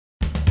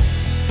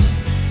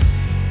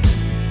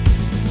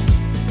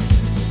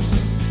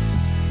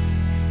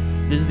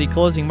This is the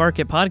Closing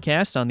Market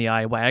Podcast on the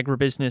Iowa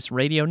Agribusiness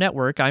Radio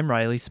Network. I'm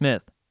Riley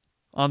Smith.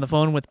 On the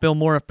phone with Bill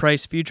Moore of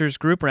Price Futures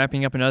Group,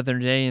 wrapping up another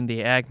day in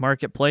the ag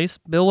marketplace.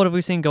 Bill, what have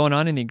we seen going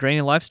on in the grain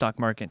and livestock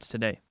markets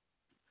today?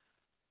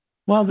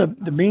 Well,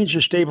 the beans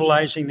are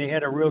stabilizing. They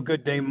had a real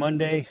good day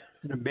Monday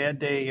and a bad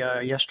day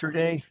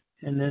yesterday,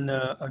 and then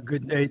a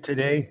good day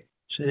today.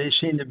 So they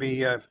seem to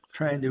be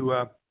trying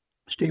to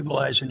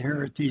stabilize in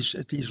here at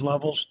these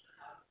levels.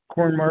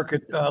 Corn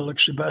market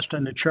looks the best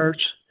on the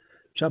charts.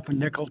 It's up a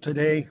nickel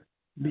today.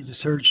 It'll be the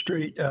third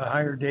straight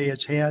higher day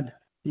it's had.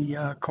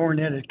 The corn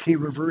had a key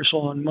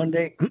reversal on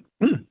Monday.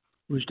 It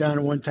was down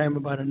at one time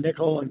about a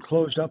nickel and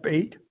closed up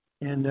 8.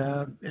 And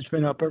it's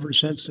been up ever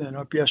since then,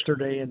 up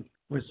yesterday. And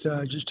with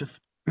just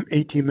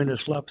 18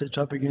 minutes left, it's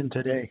up again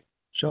today.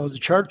 So the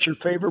charts are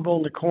favorable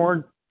in the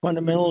corn.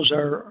 Fundamentals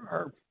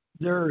are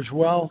there as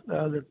well.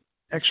 The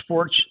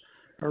exports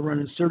are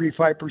running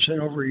 35%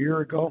 over a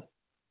year ago.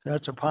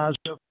 That's a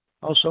positive.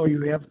 Also,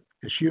 you have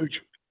this huge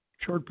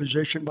short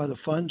position by the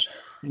funds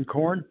in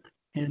corn,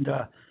 and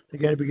they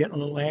got to be getting a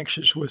little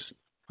anxious with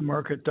the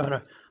market on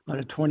a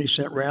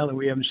 20-cent rally.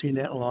 We haven't seen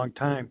that in a long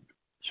time,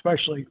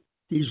 especially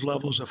these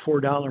levels of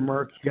 $4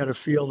 mark. You got to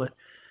feel that,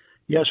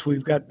 yes,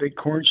 we've got big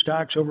corn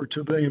stocks over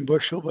 2 billion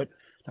bushel, but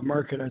the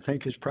market, I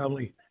think, has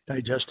probably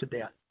digested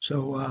that.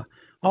 So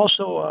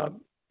also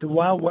the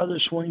wild weather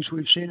swings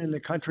we've seen in the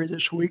country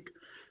this week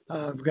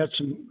have got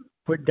some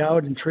put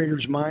doubt in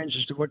traders' minds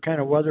as to what kind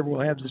of weather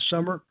we'll have this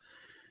summer.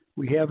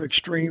 We have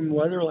extreme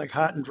weather like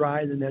hot and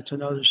dry, then that's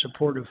another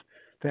supportive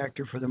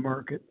factor for the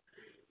market.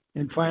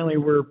 And finally,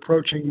 we're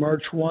approaching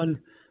March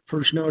 1,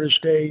 first notice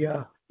day,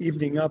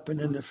 evening up, and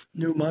then the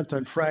new month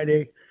on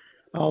Friday.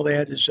 All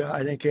that is,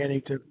 I think,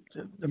 adding to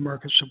the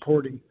market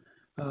supporting,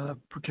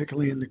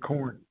 particularly in the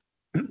corn.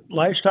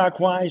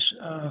 Livestock-wise,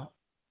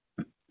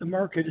 the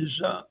market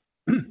is,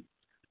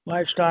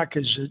 livestock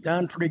is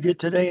down pretty good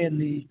today, and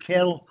the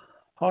cattle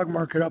hog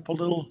market up a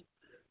little.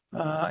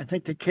 I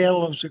think the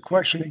cattle is a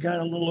question. It got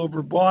a little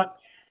overbought.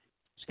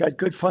 It's got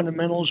good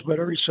fundamentals,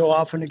 but every so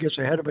often it gets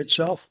ahead of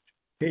itself.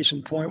 Case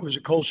in point was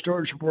a cold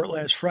storage report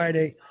last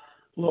Friday,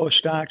 lowest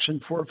stocks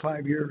in 4 or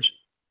 5 years.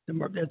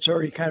 That's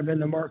already kind of in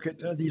the market,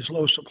 these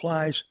low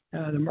supplies.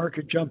 The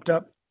market jumped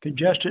up,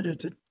 congested at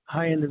the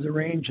high end of the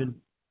range, and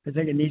I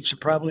think it needs to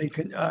probably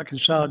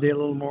consolidate a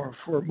little more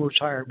before it moves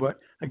higher. But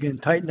again,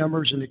 tight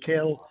numbers in the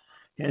cattle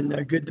and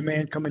good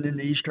demand coming in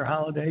the Easter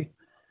holiday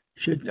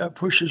should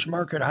push this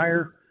market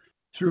higher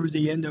through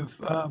the end of,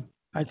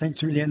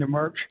 through the end of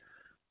March.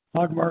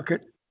 Hog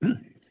market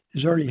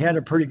has already had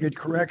a pretty good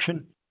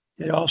correction.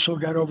 It also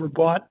got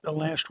overbought the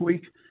last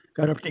week,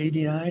 got up to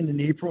 89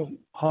 in April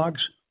hogs.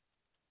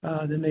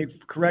 Then they've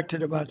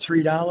corrected about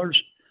 $3,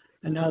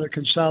 and now they're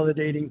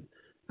consolidating,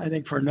 I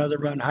think, for another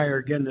run higher.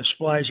 Again, the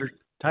supplies are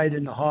tight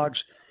in the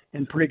hogs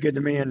and pretty good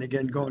demand,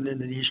 again, going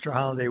into the Easter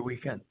holiday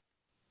weekend.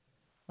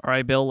 All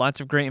right, Bill,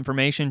 lots of great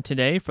information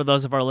today. For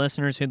those of our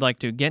listeners who'd like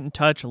to get in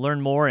touch, learn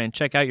more, and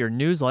check out your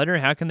newsletter,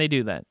 how can they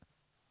do that?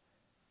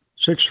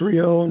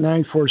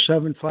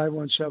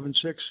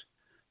 630-947-5176,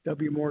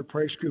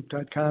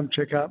 wmoorepricegroup.com.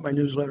 Check out my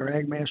newsletter,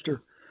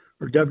 Agmaster,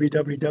 or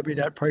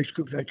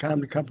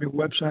www.pricegroup.com, the company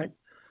website.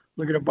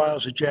 Look at the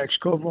bios of Jack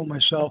Scoville,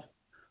 myself.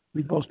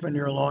 We've both been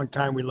here a long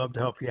time. We'd love to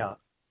help you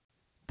out.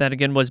 That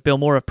again was Bill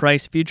Moore of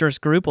Price Futures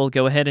Group. We'll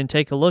go ahead and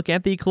take a look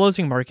at the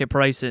closing market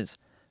prices.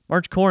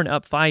 March corn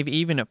up 5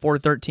 even at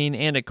 $4.13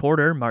 and a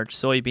quarter. March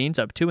soybeans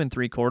up 2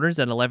 3/4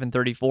 at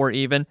 $11.34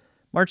 even.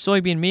 March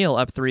soybean meal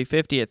up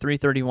 $3.50 at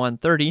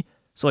 $3.31.30.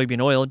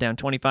 Soybean oil down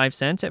 25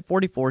 cents at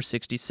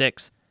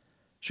 $44.66.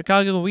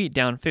 Chicago wheat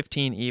down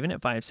 15 even at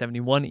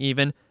 $5.71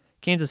 even.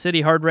 Kansas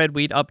City hard red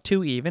wheat up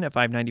 2 even at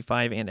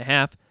 $5.95 and a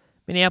half.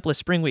 Minneapolis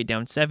spring wheat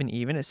down 7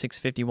 even at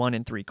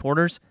 $6.51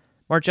 3/4.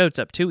 March oats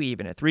up 2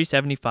 even at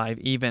 $3.75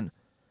 even.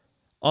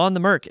 On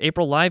the Merc,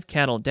 April live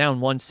cattle down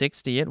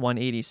 160 at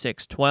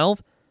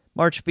 186.12.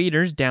 March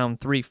feeders down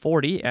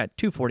 340 at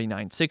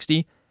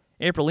 249.60.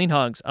 April lean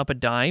hogs up a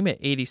dime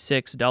at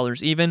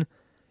 $86 even.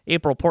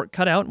 April pork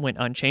cutout went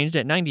unchanged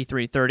at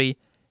 93.30,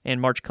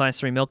 and March class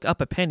 3 milk up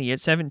a penny at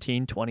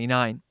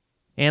 17.29.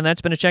 And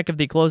that's been a check of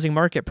the closing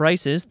market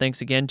prices.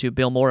 Thanks again to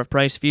Bill Moore of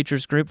Price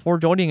Futures Group for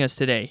joining us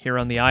today here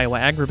on the Iowa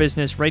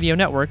Agribusiness Radio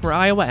Network, where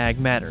Iowa Ag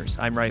matters.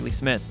 I'm Riley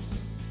Smith.